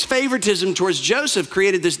Jacob's favoritism towards Joseph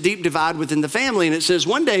created this deep divide within the family. And it says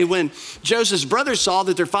one day when Joseph's brothers saw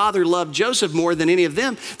that their father loved Joseph more than any of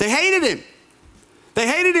them, they hated him. They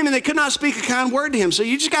hated him and they could not speak a kind word to him. So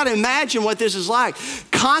you just got to imagine what this is like.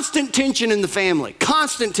 Constant tension in the family.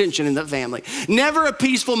 Constant tension in the family. Never a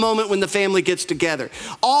peaceful moment when the family gets together.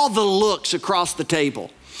 All the looks across the table.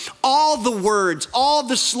 All the words, all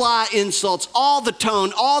the sly insults, all the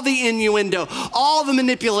tone, all the innuendo, all the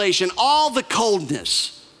manipulation, all the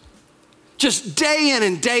coldness. Just day in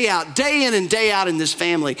and day out in this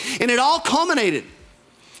family. And it all culminated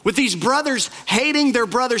with these brothers hating their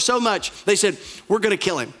brother so much, they said, we're going to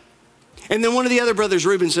kill him. And then one of the other brothers,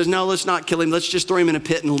 Reuben, says, no, let's not kill him. Let's just throw him in a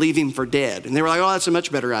pit and leave him for dead. And they were like, oh, that's a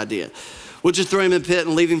much better idea. We'll just throw him in a pit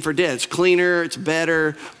and leave him for dead. It's cleaner, it's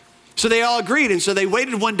better. So they all agreed. And so they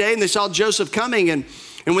waited one day and they saw Joseph coming. And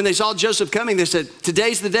when they saw Joseph coming, they said,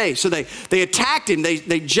 today's the day. So they attacked him.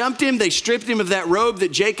 They jumped him. They stripped him of that robe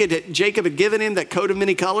that Jacob had given him, that coat of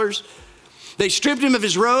many colors. They stripped him of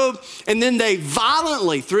his robe, and then they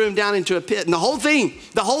violently threw him down into a pit. And the whole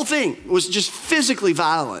thing was just physically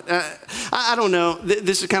violent. I don't know.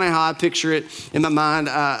 This is kind of how I picture it in my mind.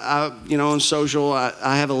 On social,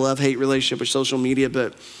 I have a love-hate relationship with social media,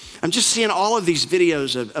 but I'm just seeing all of these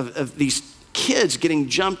videos of these kids getting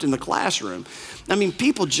jumped in the classroom.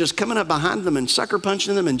 People just coming up behind them and sucker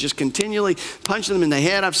punching them and just continually punching them in the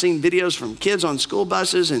head. I've seen videos from kids on school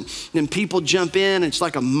buses and then people jump in. It's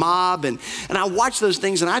like a mob. And I watch those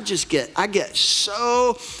things and I get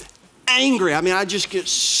so angry. I just get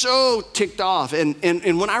so ticked off.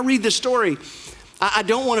 And when I read this story, I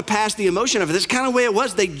don't want to pass the emotion of it. That's kind of the way it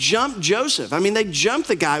was. They jumped Joseph. I mean, they jumped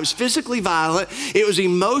the guy. It was physically violent. It was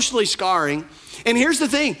emotionally scarring. And here's the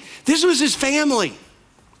thing. This was his family.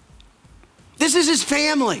 This is his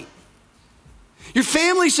family. Your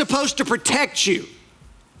family's supposed to protect you,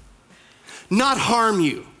 not harm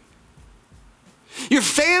you. Your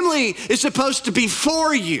family is supposed to be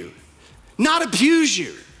for you, not abuse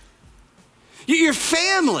you. Your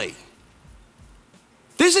family.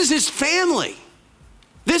 This is his family.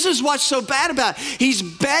 This is what's so bad about it. He's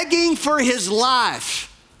begging for his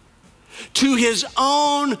life to his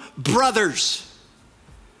own brothers.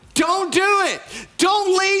 Don't do it.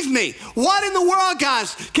 Don't leave me. What in the world,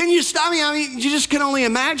 guys? Can you stop me? I mean, you just can only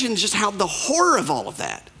imagine just how the horror of all of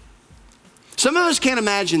that. Some of us can't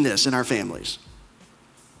imagine this in our families.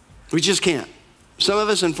 We just can't. Some of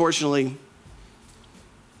us, unfortunately,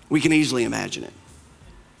 we can easily imagine it.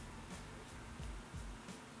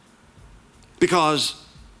 Because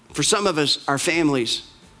for some of us, our families,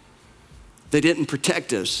 they didn't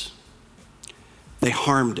protect us. They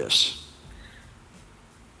harmed us.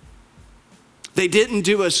 They didn't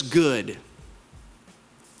do us good.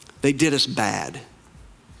 They did us bad.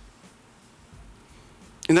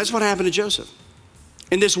 And that's what happened to Joseph.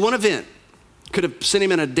 And this one event could have sent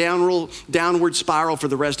him in a downward spiral for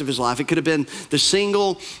the rest of his life. It could have been the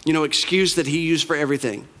single, excuse that he used for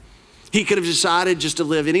everything. He could have decided just to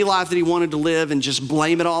live any life that he wanted to live and just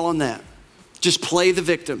blame it all on that. Just play the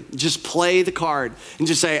victim, just play the card and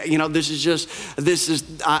just say,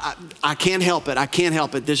 I can't help it. I can't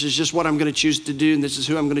help it. This is just what I'm going to choose to do, and this is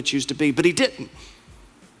who I'm going to choose to be. But he didn't.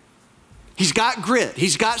 He's got grit.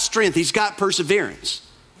 He's got strength. He's got perseverance.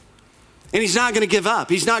 And he's not going to give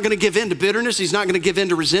up. He's not going to give in to bitterness. He's not going to give in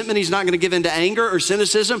to resentment. He's not going to give in to anger or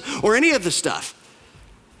cynicism or any of the stuff.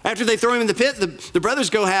 After they throw him in the pit, the brothers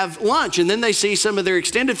go have lunch, and then they see some of their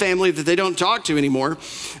extended family that they don't talk to anymore,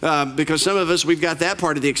 because some of us, we've got that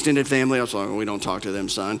part of the extended family. I was like, we don't talk to them,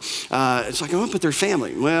 son. It's like, but they're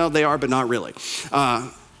family. Well, they are, but not really.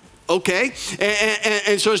 Okay.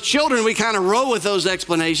 And so as children, we kind of roll with those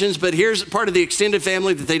explanations, but here's part of the extended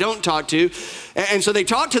family that they don't talk to. And so they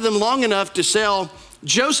talk to them long enough to sell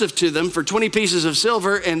Joseph to them for 20 pieces of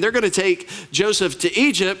silver, and they're going to take Joseph to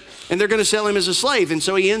Egypt, and they're going to sell him as a slave. And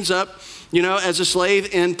so he ends up, as a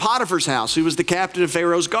slave in Potiphar's house, who was the captain of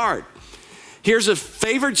Pharaoh's guard. Here's a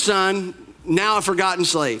favored son, now a forgotten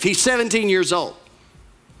slave. He's 17 years old.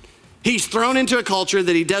 He's thrown into a culture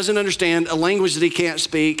that he doesn't understand, a language that he can't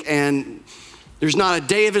speak, and there's not a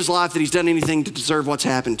day of his life that he's done anything to deserve what's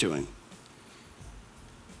happened to him.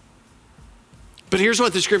 But here's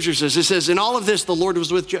what the scripture says. It says, in all of this, the Lord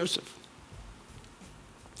was with Joseph.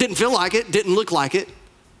 Didn't feel like it, didn't look like it.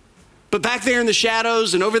 But back there in the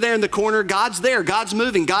shadows and over there in the corner, God's there, God's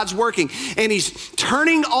moving, God's working. And he's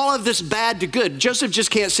turning all of this bad to good. Joseph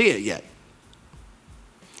just can't see it yet.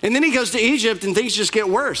 And then he goes to Egypt and things just get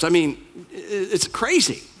worse. I mean, it's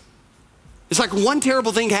crazy. It's like one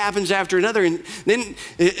terrible thing happens after another. And then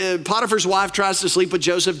Potiphar's wife tries to sleep with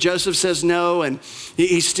Joseph. Joseph says no, and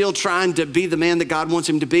he's still trying to be the man that God wants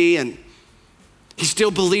him to be. And he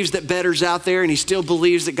still believes that better's out there, and he still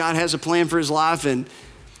believes that God has a plan for his life. And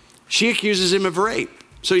she accuses him of rape.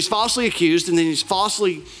 So he's falsely accused, and then he's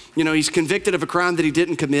falsely, he's convicted of a crime that he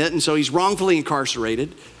didn't commit, and so he's wrongfully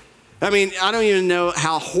incarcerated. I mean, I don't even know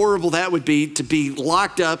how horrible that would be, to be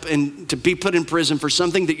locked up and to be put in prison for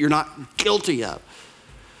something that you're not guilty of.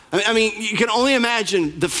 I mean, you can only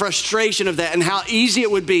imagine the frustration of that and how easy it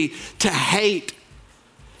would be to hate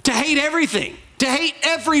everything, to hate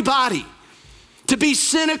everybody, to be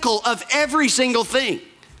cynical of every single thing.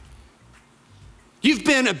 You've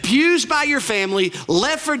been abused by your family,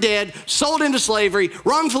 left for dead, sold into slavery,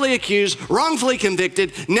 wrongfully accused, wrongfully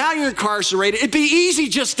convicted. Now you're incarcerated. It'd be easy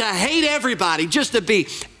just to hate everybody, just to be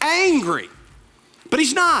angry. But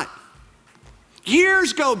he's not.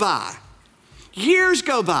 Years go by.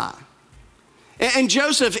 And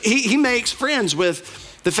Joseph, he makes friends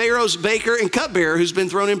with the Pharaoh's baker and cupbearer who's been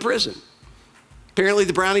thrown in prison. Apparently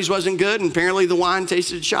the brownies wasn't good, and apparently the wine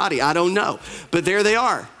tasted shoddy. I don't know. But there they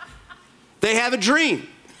are. They have a dream,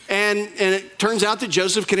 and it turns out that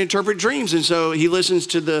Joseph can interpret dreams, and so he listens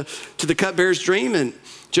to the cupbearer's dream, and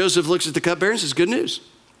Joseph looks at the cupbearer and says, good news.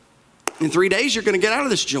 In 3 days, you're going to get out of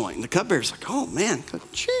this joint. And the cupbearer's like, oh, man,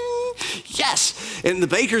 yes. And the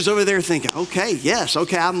baker's over there thinking, okay, yes,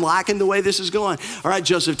 okay, I'm liking the way this is going. All right,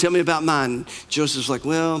 Joseph, tell me about mine. Joseph's like,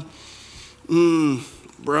 well,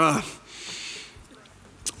 bruh,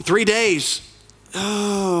 3 days.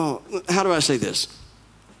 Oh, how do I say this?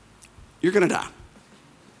 You're going to die.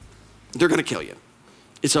 They're going to kill you.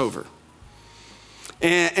 It's over.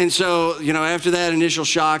 And so, after that initial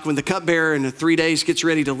shock, when the cupbearer in 3 days gets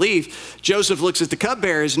ready to leave, Joseph looks at the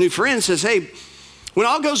cupbearer, his new friend, and says, hey, when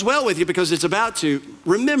all goes well with you, because it's about to,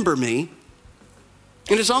 remember me.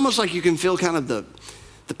 And it's almost like you can feel kind of the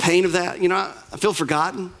pain of that. I feel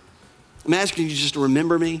forgotten. I'm asking you just to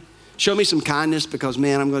remember me. Show me some kindness, because,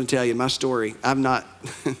 man, I'm going to tell you my story. I've not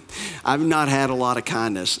had a lot of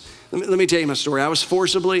kindness. Let me tell you my story. I was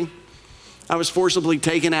forcibly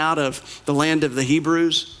taken out of the land of the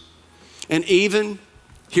Hebrews. And even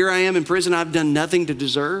here I am in prison. I've done nothing to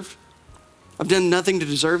deserve. I've done nothing to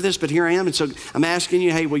deserve this, but here I am. And so I'm asking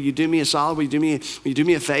you, hey, will you do me a solid? Will you do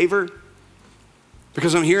me a favor?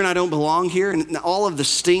 Because I'm here and I don't belong here. And all of the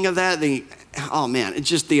sting of that, it's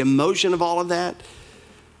just the emotion of all of that.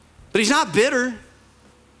 But he's not bitter.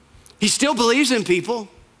 He still believes in people.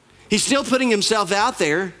 He's still putting himself out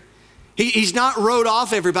there. He's not wrote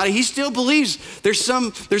off everybody. He still believes there's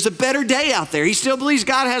a better day out there. He still believes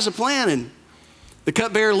God has a plan. And the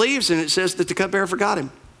cupbearer leaves, and it says that the cupbearer forgot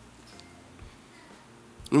him.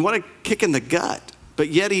 And what a kick in the gut. But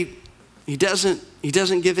yet he doesn't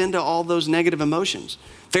give in to all those negative emotions.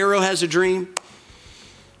 Pharaoh has a dream.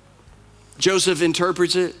 Joseph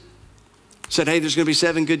interprets it. Said, hey, there's going to be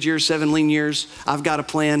 7 good years, 7 lean years. I've got a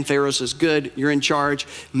plan. Pharaoh says, good, you're in charge.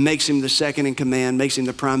 Makes him the second in command, makes him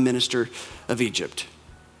the prime minister of Egypt.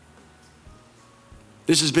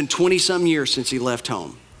 This has been 20-some years since he left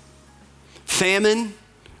home. Famine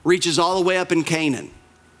reaches all the way up in Canaan,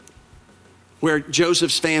 where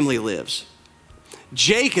Joseph's family lives.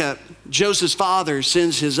 Jacob, Joseph's father,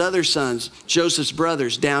 sends his other sons, Joseph's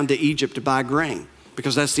brothers, down to Egypt to buy grain,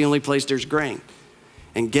 because that's the only place there's grain.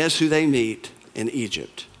 And guess who they meet in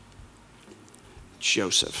Egypt?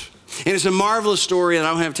 Joseph. And it's a marvelous story that I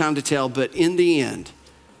don't have time to tell, but in the end,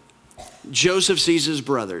 Joseph sees his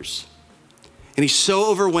brothers, and he's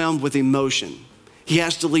so overwhelmed with emotion, he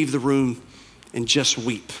has to leave the room and just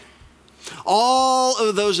weep. All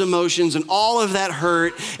of those emotions and all of that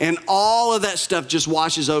hurt and all of that stuff just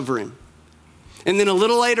washes over him. And then a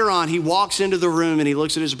little later on, he walks into the room and he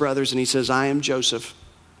looks at his brothers and he says, I am Joseph.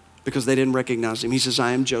 Because they didn't recognize him. He says,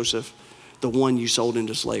 I am Joseph, the one you sold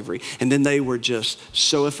into slavery. And then they were just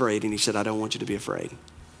so afraid. And he said, I don't want you to be afraid.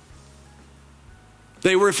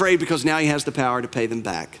 They were afraid because now he has the power to pay them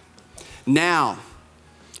back. Now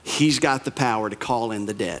he's got the power to call in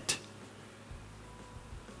the debt.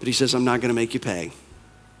 But he says, I'm not going to make you pay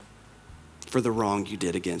for the wrong you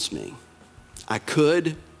did against me. I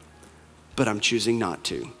could, but I'm choosing not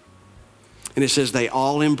to. And it says they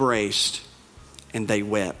all embraced and they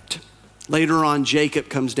wept. Later on, Jacob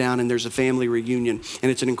comes down and there's a family reunion,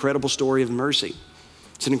 and it's an incredible story of mercy.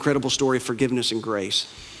 It's an incredible story of forgiveness and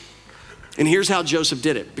grace. And here's how Joseph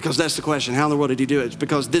did it, because that's the question. How in the world did he do it? It's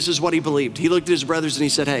because this is what he believed. He looked at his brothers and he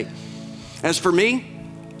said, hey, as for me,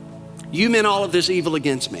 you meant all of this evil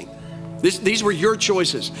against me. These were your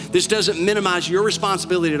choices. This doesn't minimize your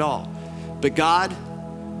responsibility at all. But God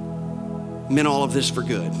meant all of this for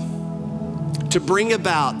good, to bring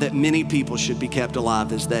about that many people should be kept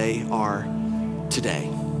alive as they are today.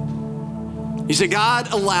 He said,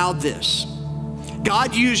 God allowed this.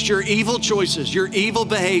 God used your evil choices, your evil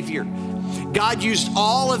behavior. God used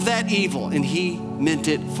all of that evil, and he meant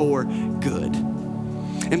it for good.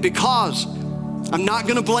 And because I'm not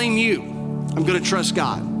gonna blame you, I'm gonna trust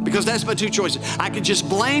God, because that's my two choices. I could just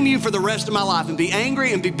blame you for the rest of my life and be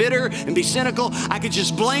angry and be bitter and be cynical. I could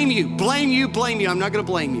just blame you. I'm not gonna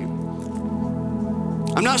blame you.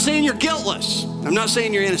 I'm not saying you're guiltless. I'm not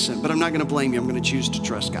saying you're innocent, but I'm not gonna blame you. I'm gonna choose to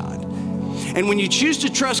trust God. And when you choose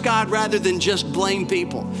to trust God rather than just blame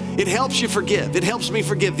people, it helps you forgive. It helps me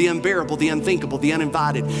forgive the unbearable, the unthinkable, the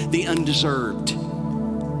uninvited, the undeserved.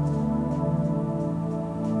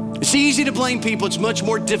 It's easy to blame people. It's much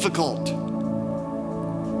more difficult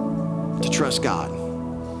to trust God.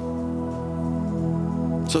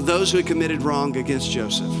 So those who had committed wrong against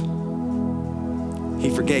Joseph, he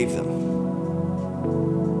forgave them.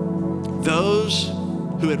 Those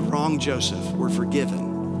who had wronged Joseph were forgiven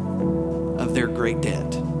of their great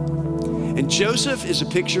debt. And Joseph is a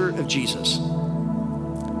picture of Jesus.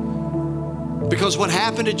 Because what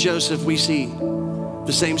happened to Joseph, we see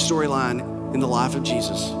the same storyline in the life of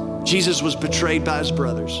Jesus. Jesus was betrayed by his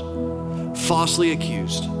brothers, falsely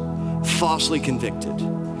accused, falsely convicted,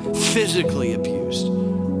 physically abused,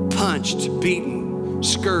 punched, beaten,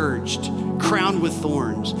 scourged, crowned with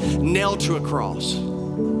thorns, nailed to a cross.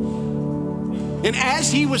 And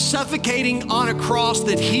as he was suffocating on a cross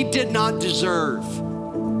that he did not deserve,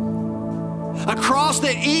 a cross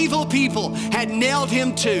that evil people had nailed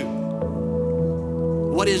him to,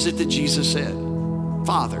 what is it that Jesus said?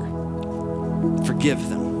 Father, forgive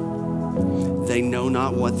them. they know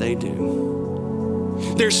not what they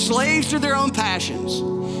do. They're slaves to their own passions.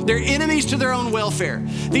 They're enemies to their own welfare.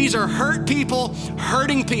 These are hurt people,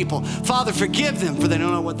 hurting people. Father, forgive them, for they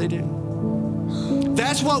don't know what they do.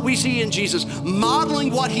 That's what we see in Jesus,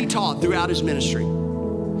 modeling what he taught throughout his ministry,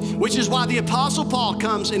 which is why the Apostle Paul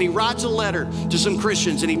comes and he writes a letter to some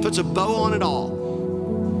Christians and he puts a bow on it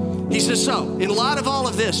all. He says, so, in light of all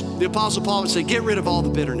of this, the Apostle Paul would say, get rid of all the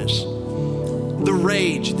bitterness, the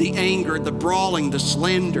rage, the anger, the brawling, the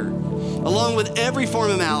slander, along with every form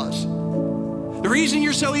of malice. The reason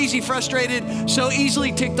you're so easily frustrated, so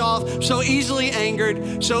easily ticked off, so easily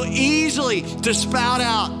angered, so easily to spout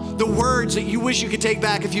out the words that you wish you could take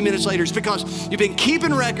back a few minutes later is because you've been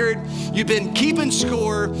keeping record, you've been keeping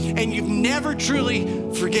score, and you've never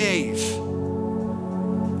truly forgave.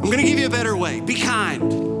 I'm gonna give you a better way. Be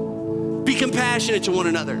kind. Be compassionate to one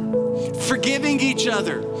another. Forgiving each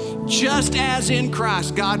other, just as in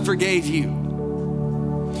Christ God forgave you.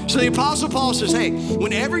 So the Apostle Paul says, hey,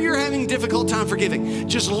 whenever you're having a difficult time forgiving,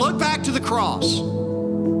 just look back to the cross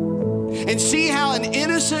and see how an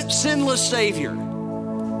innocent, sinless Savior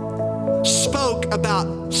spoke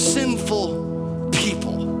about sinful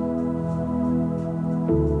people.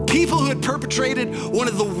 People who had perpetrated one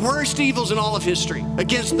of the worst evils in all of history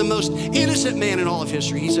against the most innocent man in all of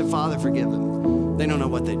history. He said, Father, forgive them. They don't know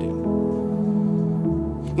what they do.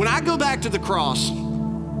 When I go back to the cross,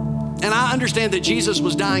 and I understand that Jesus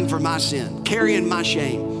was dying for my sin, carrying my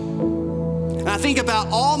shame. And I think about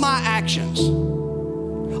all my actions,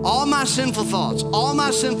 all my sinful thoughts, all my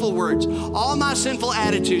sinful words, all my sinful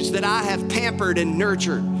attitudes that I have pampered and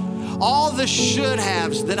nurtured, all the should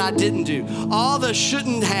haves that I didn't do, all the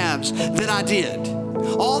shouldn't haves that I did,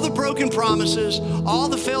 all the broken promises, all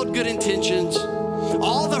the failed good intentions,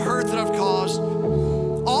 all the hurt that I've caused,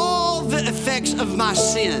 all the effects of my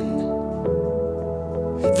sin,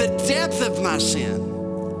 the depth of my sin.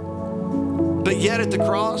 But yet at the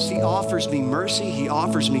cross, he offers me mercy, he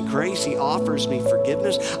offers me grace, he offers me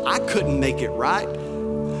forgiveness. I couldn't make it right.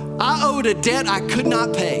 I owed a debt I could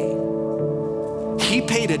not pay. He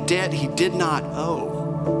paid a debt he did not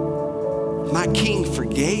owe. My King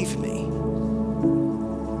forgave me.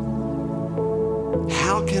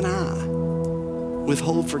 How can I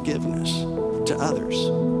withhold forgiveness to others?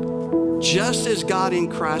 Just as God in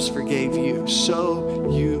Christ forgave you,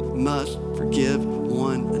 so you must forgive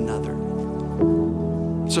one another.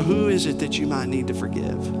 So who is it that you might need to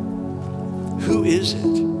forgive? Who is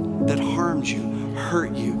it that harmed you,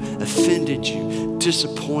 hurt you, offended you,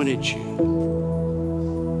 disappointed you?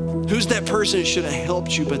 Who's that person who should have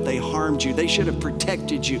helped you, but they harmed you? They should have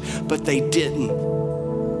protected you, but they didn't.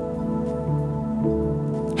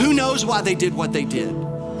 Who knows why they did what they did?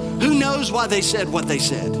 Who knows why they said what they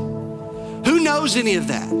said? Who knows any of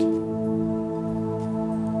that?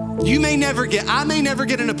 I may never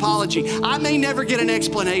get an apology. I may never get an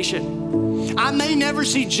explanation. I may never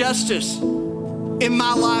see justice in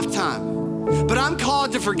my lifetime, but I'm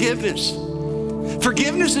called to forgiveness.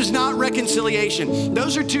 Forgiveness is not reconciliation.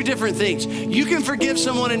 Those are two different things. You can forgive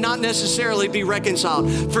someone and not necessarily be reconciled.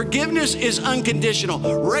 Forgiveness is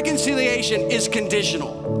unconditional. Reconciliation is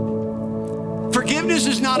conditional. Forgiveness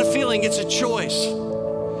is not a feeling, it's a choice.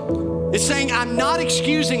 It's saying, I'm not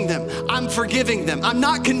excusing them, I'm forgiving them. I'm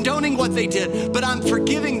not condoning what they did, but I'm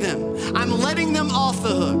forgiving them. I'm letting them off the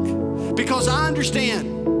hook because I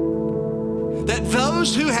understand that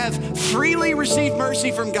those who have freely received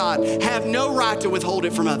mercy from God have no right to withhold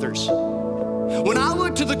it from others. When I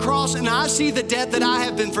look to the cross and I see the debt that I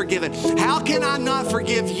have been forgiven, how can I not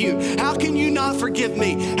forgive you? How can you not forgive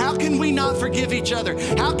me? How can we not forgive each other?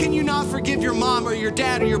 How can you not forgive your mom or your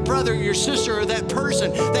dad or your brother or your sister or that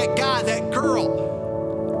person, that guy, that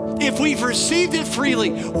girl? If we've received it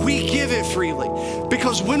freely, we give it freely.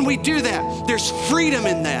 Because when we do that, there's freedom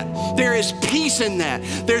in that. There is peace in that.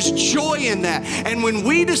 There's joy in that. And when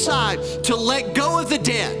we decide to let go of the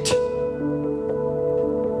debt,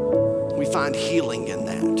 we find healing in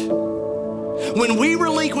that. When we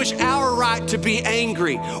relinquish our right to be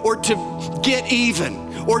angry or to get even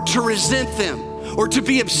or to resent them or to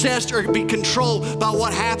be obsessed or be controlled by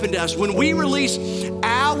what happened to us, when we release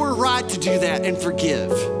our right to do that and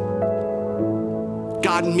forgive,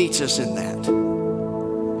 God meets us in that.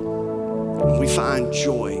 And we find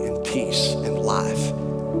joy and peace and life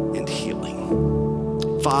and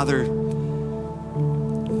healing. Father,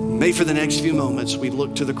 may for the next few moments we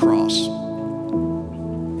look to the cross,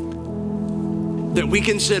 that we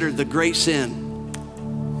consider the great sin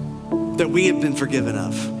that we have been forgiven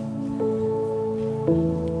of,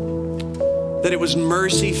 that it was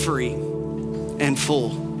mercy free and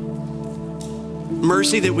full,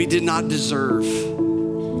 mercy that we did not deserve,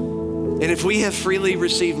 And if we have freely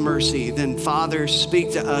received mercy, then Father,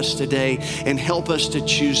 speak to us today and help us to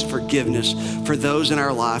choose forgiveness for those in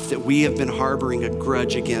our life that we have been harboring a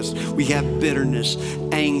grudge against. We have bitterness,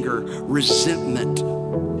 anger, resentment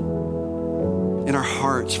in our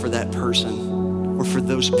hearts for that person or for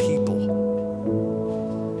those people.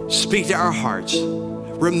 Speak to our hearts.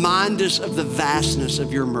 Remind us of the vastness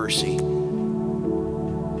of your mercy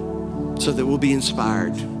so that we'll be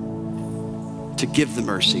inspired to give the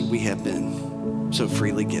mercy we have been so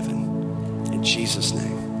freely given. In Jesus'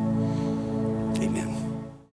 name.